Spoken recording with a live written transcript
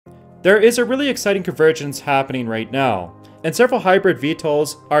There is a really exciting convergence happening right now, and several hybrid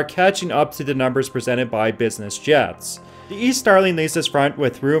VTOLs are catching up to the numbers presented by business jets. The East Starling leads this front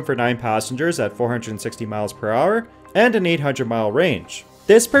with room for 9 passengers at 460 miles per hour and an 800-mile range.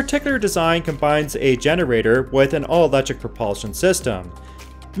 This particular design combines a generator with an all-electric propulsion system,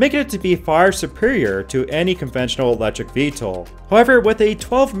 making it to be far superior to any conventional electric VTOL. However, with a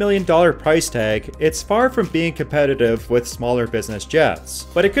 $12 million price tag, it's far from being competitive with smaller business jets.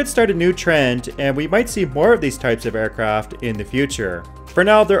 But it could start a new trend, and we might see more of these types of aircraft in the future. For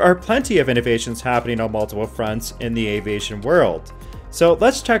now, there are plenty of innovations happening on multiple fronts in the aviation world. So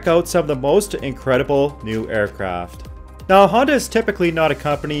let's check out some of the most incredible new aircraft. Now, Honda is typically not a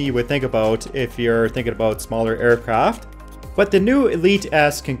company you would think about if you're thinking about smaller aircraft, but the new Elite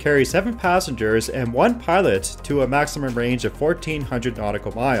S can carry 7 passengers and 1 pilot to a maximum range of 1,400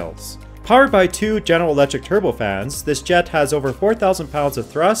 nautical miles. Powered by 2 General Electric turbofans, this jet has over 4,000 pounds of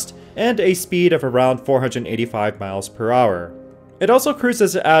thrust and a speed of around 485 miles per hour. It also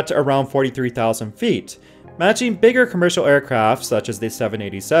cruises at around 43,000 feet, matching bigger commercial aircraft such as the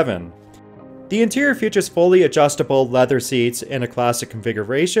 787. The interior features fully adjustable leather seats in a classic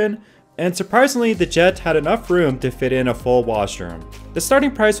configuration, and surprisingly, the jet had enough room to fit in a full washroom. The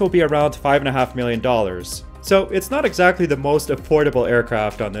starting price will be around $5.5 million, so it's not exactly the most affordable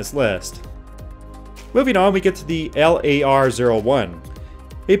aircraft on this list. Moving on, we get to the LAR01.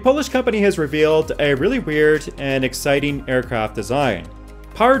 A Polish company has revealed a really weird and exciting aircraft design.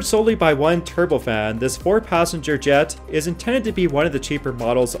 Powered solely by 1 turbofan, this 4-passenger jet is intended to be one of the cheaper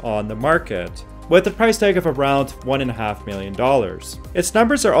models on the market, with a price tag of around $1.5 million. Its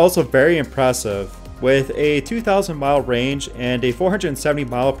numbers are also very impressive, with a 2,000 mile range and a 470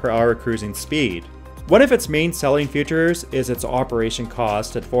 mile per hour cruising speed. One of its main selling features is its operation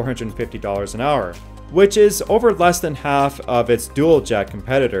cost at $450 an hour, which is over less than half of its dual jet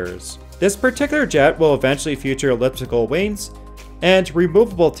competitors. This particular jet will eventually feature elliptical wings and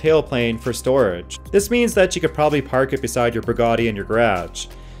removable tailplane for storage. This means that you could probably park it beside your Bugatti in your garage,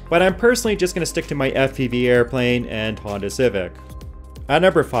 but I'm personally just going to stick to my FPV airplane and Honda Civic. At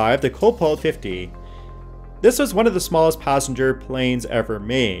number 5, the Copilot 50. This was one of the smallest passenger planes ever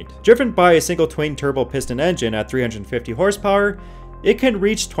made. Driven by a single twin turbo piston engine at 350 horsepower, it can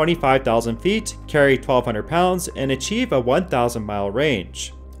reach 25,000 feet, carry 1,200 pounds, and achieve a 1,000 mile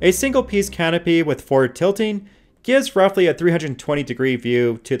range. A single piece canopy with forward tilting gives roughly a 320-degree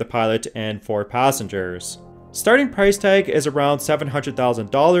view to the pilot and 4 passengers. Starting price tag is around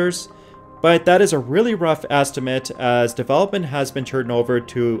 $700,000, but that is a really rough estimate as development has been turned over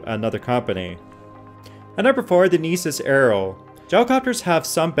to another company. At number 4, the NISUS Aero. Gyrocopters have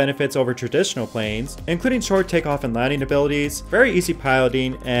some benefits over traditional planes, including short takeoff and landing abilities, very easy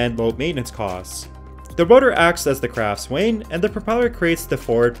piloting, and low maintenance costs. The rotor acts as the craft's wing, and the propeller creates the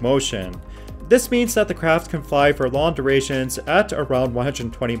forward motion. This means that the craft can fly for long durations at around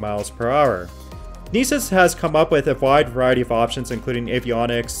 120 miles per hour. NISUS has come up with a wide variety of options including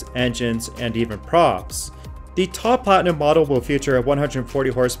avionics, engines, and even props. The top Platinum model will feature a 140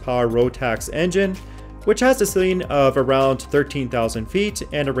 horsepower Rotax engine, which has a ceiling of around 13,000 feet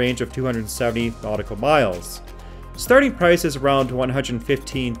and a range of 270 nautical miles. Starting price is around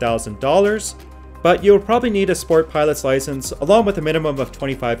 $115,000, but you'll probably need a sport pilot's license along with a minimum of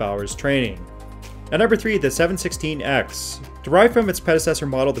 25 hours training. At number 3, the 716X. Derived from its predecessor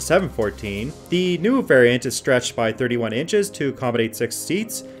model, the 714, the new variant is stretched by 31 inches to accommodate 6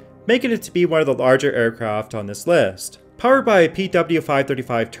 seats, making it to be one of the larger aircraft on this list. Powered by a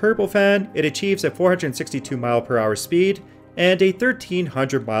PW535 turbofan, it achieves a 462 mph speed and a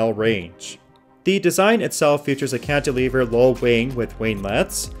 1,300 mile range. The design itself features a cantilever low wing with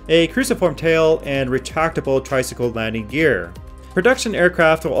winglets, a cruciform tail, and retractable tricycle landing gear. Production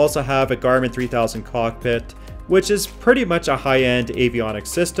aircraft will also have a Garmin 3000 cockpit, which is pretty much a high-end avionics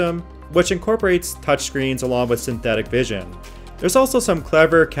system, which incorporates touchscreens along with synthetic vision. There's also some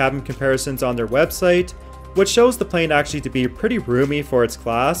clever cabin comparisons on their website, which shows the plane actually to be pretty roomy for its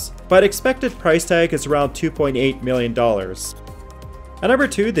class, but expected price tag is around $2.8 million. At number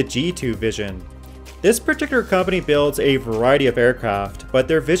 2, the G2 Vision. This particular company builds a variety of aircraft, but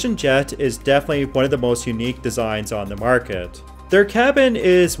their Vision Jet is definitely one of the most unique designs on the market. Their cabin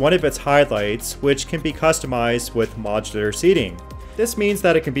is one of its highlights, which can be customized with modular seating. This means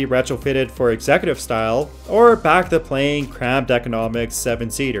that it can be retrofitted for executive style or back-to-the-plane cramped economics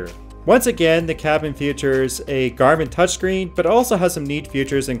 7-seater. Once again, the cabin features a Garmin touchscreen, but also has some neat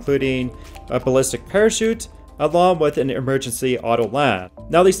features including a ballistic parachute, along with an emergency auto land.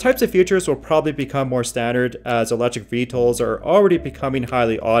 Now, these types of features will probably become more standard as electric VTOLs are already becoming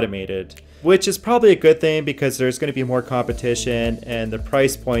highly automated. which is probably a good thing because there's going to be more competition and the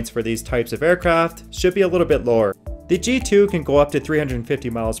price points for these types of aircraft should be a little bit lower. The G2 can go up to 350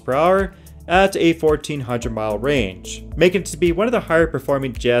 miles per hour at a 1400 mile range, making it to be one of the higher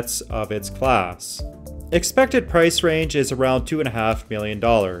performing jets of its class. Expected price range is around $2.5 million.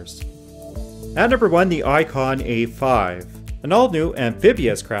 At number 1, the Icon A5. An all-new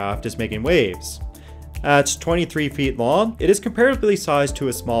amphibious craft is making waves. At 23 feet long, it is comparatively sized to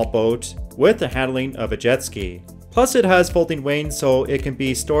a small boat with the handling of a jet ski. Plus it has folding wings so it can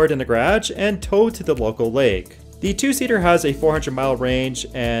be stored in the garage and towed to the local lake. The two-seater has a 400 mile range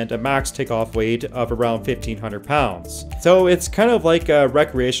and a max takeoff weight of around 1,500 pounds. So it's kind of like a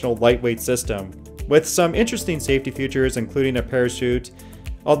recreational lightweight system, with some interesting safety features including a parachute,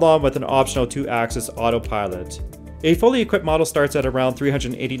 along with an optional 2-axis autopilot. A fully equipped model starts at around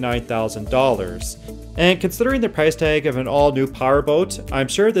 $389,000. And considering the price tag of an all-new powerboat, I'm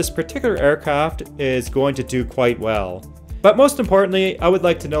sure this particular aircraft is going to do quite well. But most importantly, I would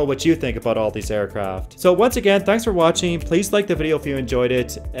like to know what you think about all these aircraft. So once again, thanks for watching. Please like the video if you enjoyed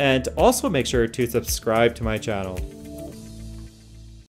it, and also make sure to subscribe to my channel.